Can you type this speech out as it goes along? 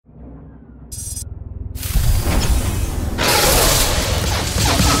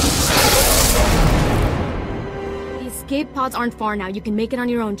escape pods aren't far now. You can make it on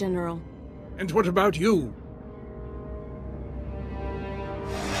your own, General. And what about you?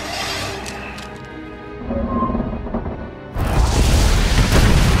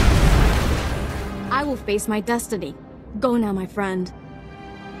 I will face my destiny. Go now, my friend.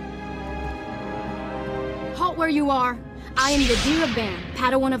 Halt where you are. I am Yadira Ban,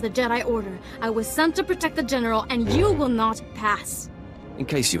 Padawan of the Jedi Order. I was sent to protect the General, and you will not pass. In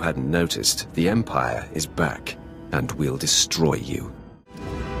case you hadn't noticed, the Empire is back, and we'll destroy you.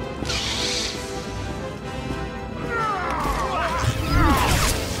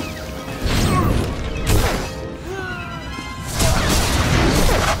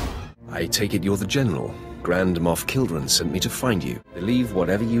 I take it you're the General. Grand Moff Kilran sent me to find you. Believe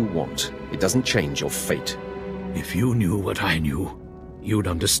whatever you want. It doesn't change your fate. If you knew what I knew, you'd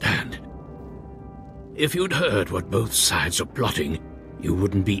understand. If you'd heard what both sides are plotting, you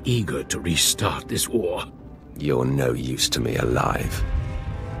wouldn't be eager to restart this war. You're no use to me alive.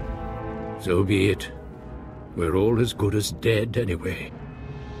 So be it. We're all as good as dead anyway.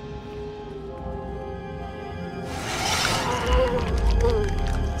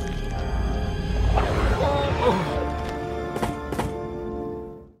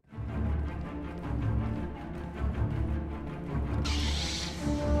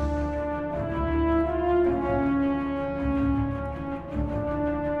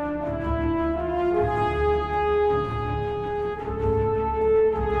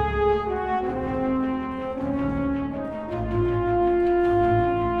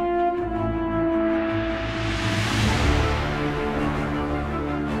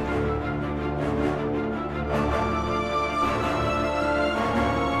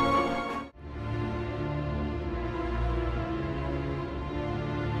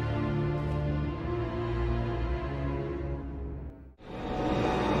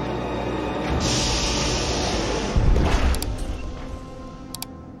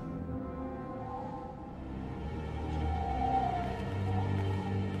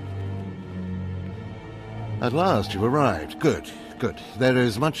 At last, you arrived. Good, good. There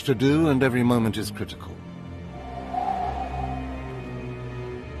is much to do, and every moment is critical.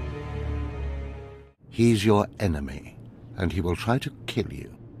 He's your enemy, and he will try to kill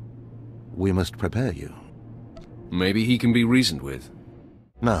you. We must prepare you. Maybe he can be reasoned with.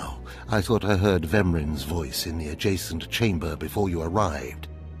 Now, I thought I heard Vemrin's voice in the adjacent chamber before you arrived.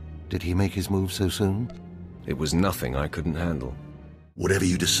 Did he make his move so soon? It was nothing I couldn't handle. Whatever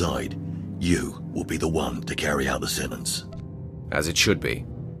you decide, you will be the one to carry out the sentence. As it should be.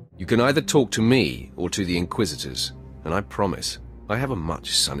 You can either talk to me or to the Inquisitors, and I promise, I have a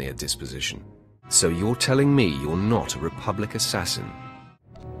much sunnier disposition. So you're telling me you're not a Republic assassin?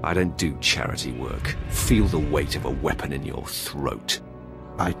 I don't do charity work. Feel the weight of a weapon in your throat.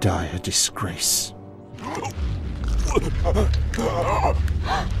 I die a disgrace.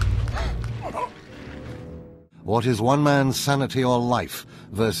 What is one man's sanity or life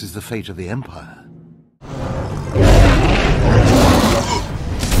versus the fate of the Empire?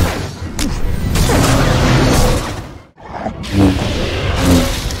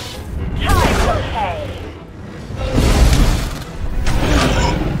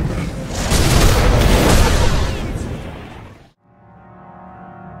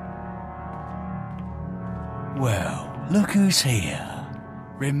 Well, look who's here.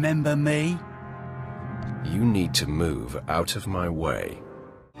 Remember me? You need to move out of my way.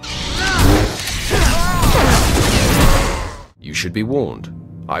 You should be warned.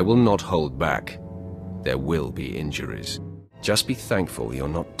 I will not hold back. There will be injuries. Just be thankful you're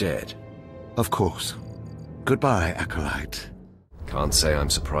not dead. Of course. Goodbye, Acolyte. Can't say I'm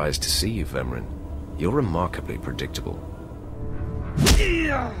surprised to see you, Vemrin. You're remarkably predictable.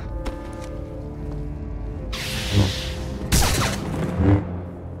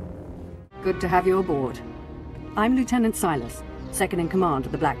 Good to have you aboard. I'm Lieutenant Silas, second in command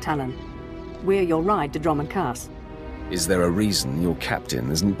of the Black Talon. We're your ride to Dromund Cass. Is there a reason your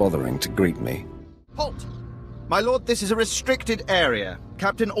captain isn't bothering to greet me? Halt! My lord, this is a restricted area.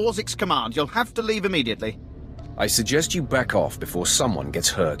 Captain Orzik's command. You'll have to leave immediately. I suggest you back off before someone gets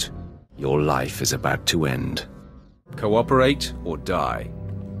hurt. Your life is about to end. Cooperate or die.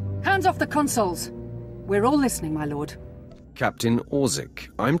 Hands off the consoles! We're all listening, my lord. Captain Orzik,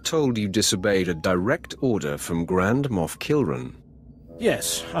 I'm told you disobeyed a direct order from Grand Moff Kilran.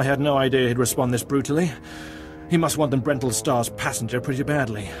 Yes, I had no idea he'd respond this brutally. He must want the Brental Star's passenger pretty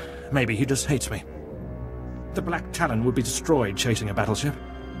badly. Maybe he just hates me. The Black Talon would be destroyed chasing a battleship.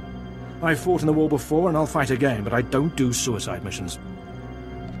 I've fought in the war before and I'll fight again, but I don't do suicide missions.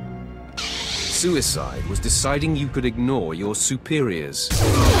 Suicide was deciding you could ignore your superiors.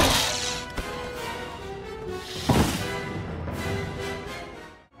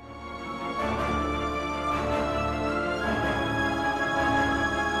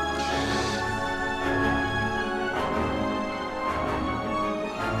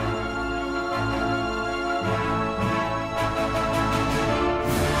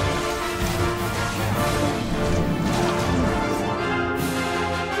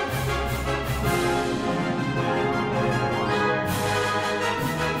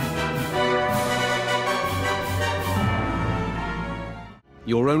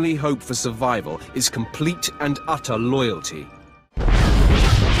 Your only hope for survival is complete and utter loyalty.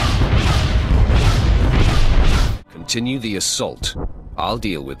 Continue the assault. I'll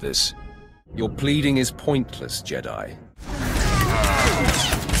deal with this. Your pleading is pointless, Jedi.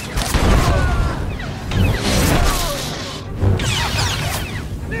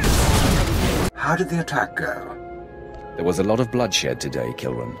 How did the attack go? There was a lot of bloodshed today,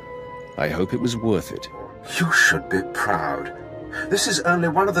 Kilran. I hope it was worth it. You should be proud. This is only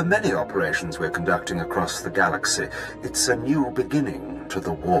one of the many operations we're conducting across the galaxy. It's a new beginning to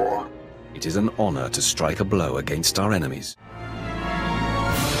the war. It is an honor to strike a blow against our enemies.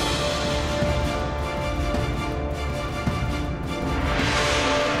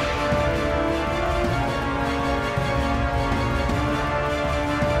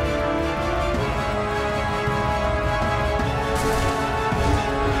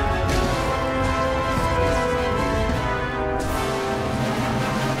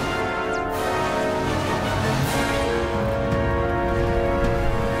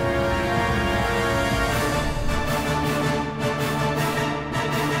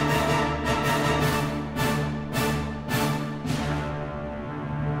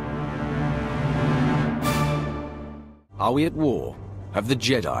 Are we at war? Have the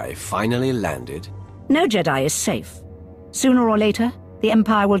Jedi finally landed? No Jedi is safe. Sooner or later, the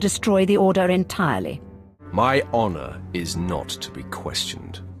Empire will destroy the Order entirely. My honor is not to be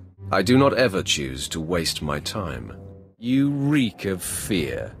questioned. I do not ever choose to waste my time. You reek of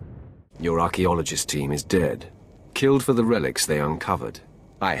fear. Your archaeologist team is dead, killed for the relics they uncovered.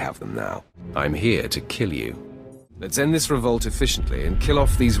 I have them now. I'm here to kill you. Let's end this revolt efficiently and kill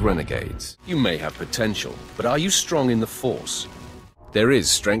off these renegades. You may have potential, but are you strong in the Force? There is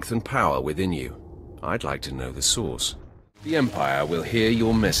strength and power within you. I'd like to know the source. The Empire will hear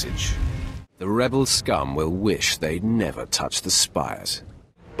your message. The rebel scum will wish they'd never touched the spires.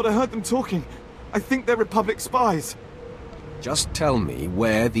 But I heard them talking. I think they're Republic spies. Just tell me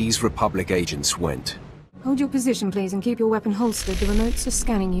where these Republic agents went. Hold your position, please, and keep your weapon holstered. The remotes are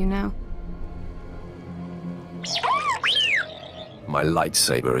scanning you now. My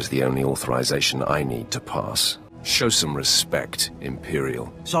lightsaber is the only authorization I need to pass. Show some respect,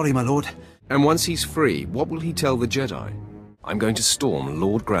 Imperial. Sorry, my lord. And once he's free, what will he tell the Jedi? I'm going to storm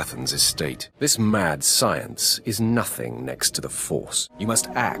Lord Grathan's estate. This mad science is nothing next to the Force. You must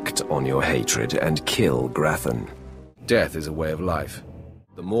act on your hatred and kill Grathan. Death is a way of life.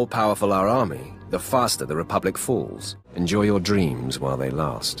 The more powerful our army, the faster the Republic falls. Enjoy your dreams while they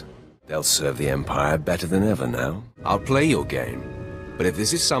last. They'll serve the Empire better than ever now. I'll play your game, but if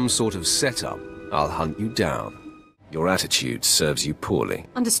this is some sort of setup, I'll hunt you down. Your attitude serves you poorly.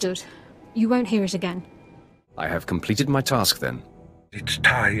 Understood. You won't hear it again. I have completed my task then. It's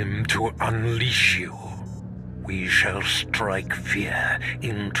time to unleash you. We shall strike fear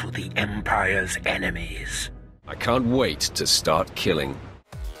into the Empire's enemies. I can't wait to start killing.